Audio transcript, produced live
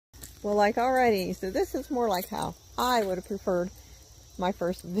Well, like already, so this is more like how I would have preferred my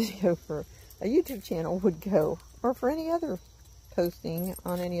first video for a YouTube channel would go, or for any other posting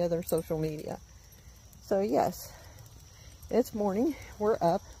on any other social media. So yes, it's morning, we're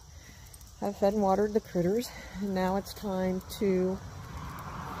up. I've fed and watered the critters, and now it's time to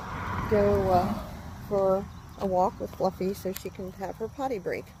go for a walk with Fluffie so she can have her potty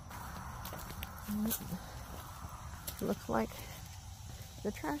break. Looks like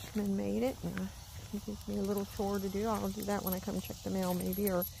the trashman made it. It gives me a little chore to do. I'll do that when I come check the mail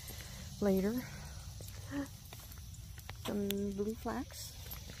maybe, or later. Some blue flax.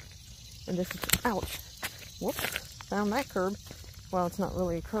 And this is, ouch. Whoops, found that curb. Well, it's not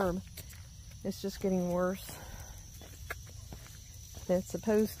really a curb. It's just getting worse. It's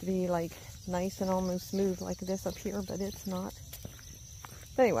supposed to be like nice and almost smooth like this up here, but it's not.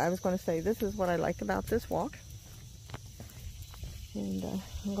 But anyway, I was going to say, this is what I like about this walk. And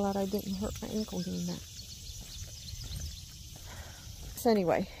I'm glad I didn't hurt my ankle doing that. So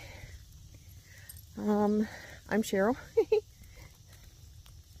anyway, I'm Cheryl.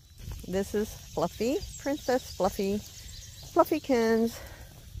 This is Fluffy, Princess Fluffy, Fluffykins,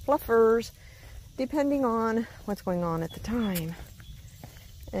 Fluffers, depending on what's going on at the time.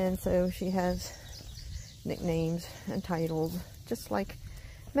 And so she has nicknames and titles, just like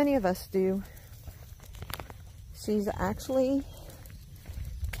many of us do. She's actually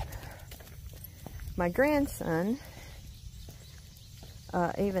my grandson,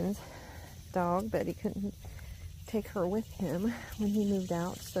 Avon's dog, but he couldn't take her with him when he moved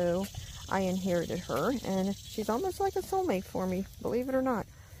out, so I inherited her, and she's almost like a soulmate for me, believe it or not.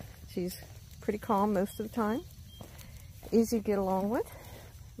 She's pretty calm most of the time, easy to get along with,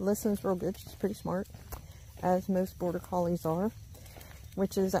 listens real good. She's pretty smart, as most border collies are,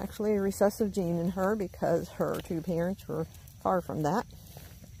 which is actually a recessive gene in her because her two parents were far from that.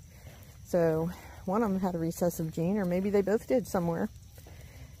 So one of them had a recessive gene, or maybe they both did somewhere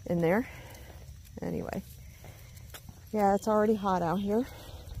in there. Anyway, yeah, it's already hot out here.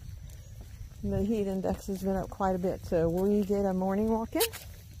 The heat index has been up quite a bit, so we get a morning walk in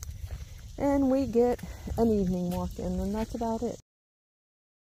and we get an evening walk in, and that's about it.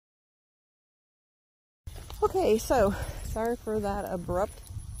 Okay, so sorry for that abrupt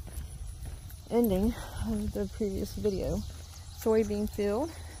ending of the previous video. Soybean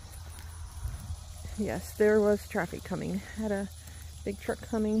field. Yes, there was traffic coming. Had a big truck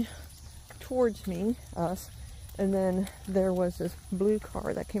coming towards me, us, and then there was this blue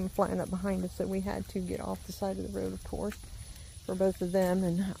car that came flying up behind us, so we had to get off the side of the road, of course, for both of them,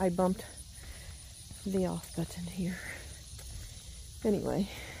 and I bumped the off button here. Anyway,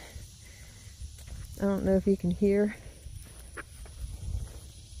 I don't know if you can hear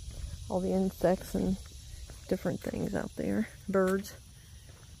all the insects and different things out there. Birds.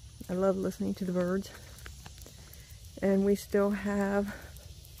 I love listening to the birds. And we still have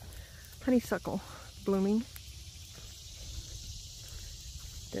honeysuckle blooming.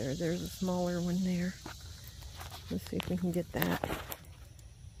 There's a smaller one there. Let's see if we can get that.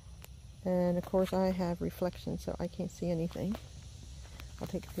 And of course I have reflection, so I can't see anything. I'll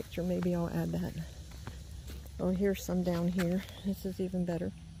take a picture, maybe I'll add that. Oh, here's some down here. This is even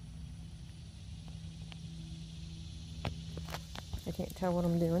better. I can't tell what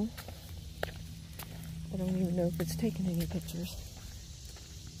I'm doing. I don't even know if it's taking any pictures.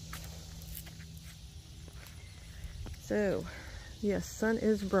 So, yes, sun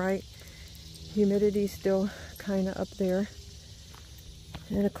is bright. Humidity's still kind of up there.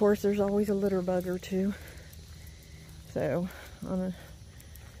 And of course, there's always a litter bug or two. So,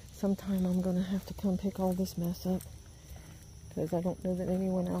 sometime I'm going to have to come pick all this mess up, because I don't know that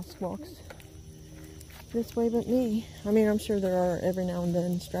anyone else walks this way but me. I mean, I'm sure there are every now and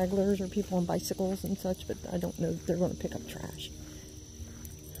then stragglers or people on bicycles and such, but I don't know that they're going to pick up trash.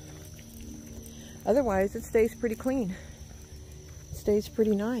 Otherwise, it stays pretty clean. It stays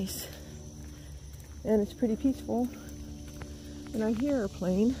pretty nice. And it's pretty peaceful. And I hear a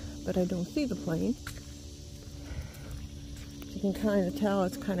plane, but I don't see the plane. You can kind of tell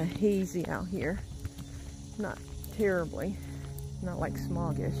it's kind of hazy out here. Not terribly. Not like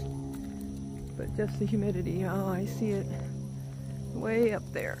smoggish. But just the humidity. Oh, I see it way up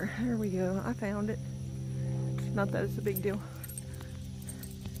there. There we go. I found it. Not that it's a big deal.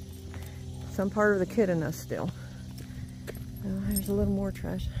 Some part of the kid in us still. There's a little more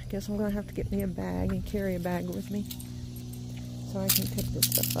trash. I guess I'm going to have to get me a bag and carry a bag with me, so I can pick this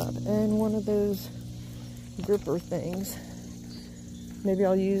stuff up. And one of those gripper things. Maybe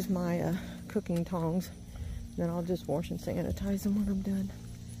I'll use my cooking tongs. Then I'll just wash and sanitize them when I'm done.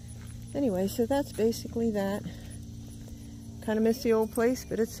 Anyway, so that's basically that. Kind of miss the old place,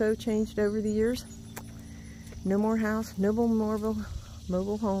 but it's so changed over the years. No more house, no more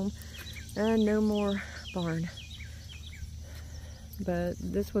mobile home, and no more barn. But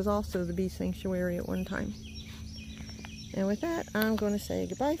this was also the bee sanctuary at one time. And with that, I'm going to say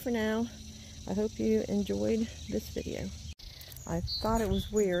goodbye for now. I hope you enjoyed this video. I thought it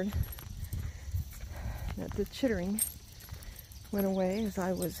was weird that the chittering went away as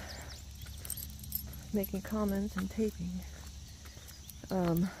I was making comments and taping,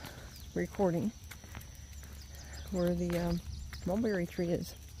 recording where the mulberry tree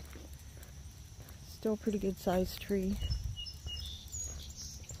is. Still a pretty good sized tree.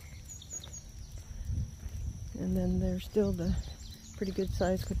 And then there's still the pretty good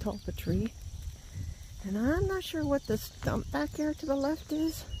sized catalpa tree. And I'm not sure what the stump back there to the left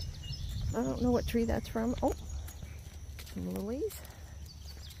is. I don't know what tree that's from. Oh, some lilies.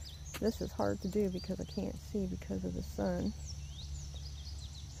 This is hard to do because I can't see because of the sun.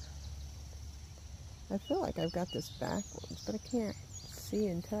 I feel like I've got this backwards, but I can't see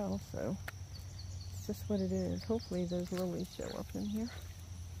and tell, so it's just what it is. Hopefully those lilies show up in here.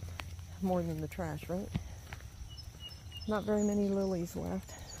 More than the trash, right? Not very many lilies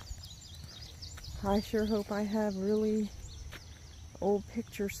left. I sure hope I have really old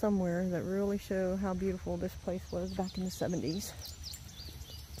pictures somewhere that really show how beautiful this place was back in the 70s.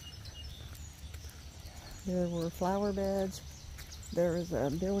 There were flower beds. There was a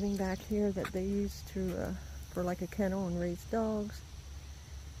building back here that they used to for like a kennel and raise dogs.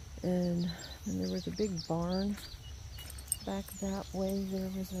 And there was a big barn back that way. There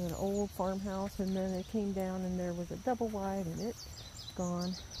was an old farmhouse, and then it came down and there was a double wide, and it's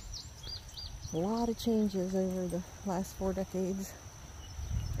gone. A lot of changes over the last 4 decades.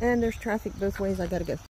 And there's traffic both ways. I gotta go.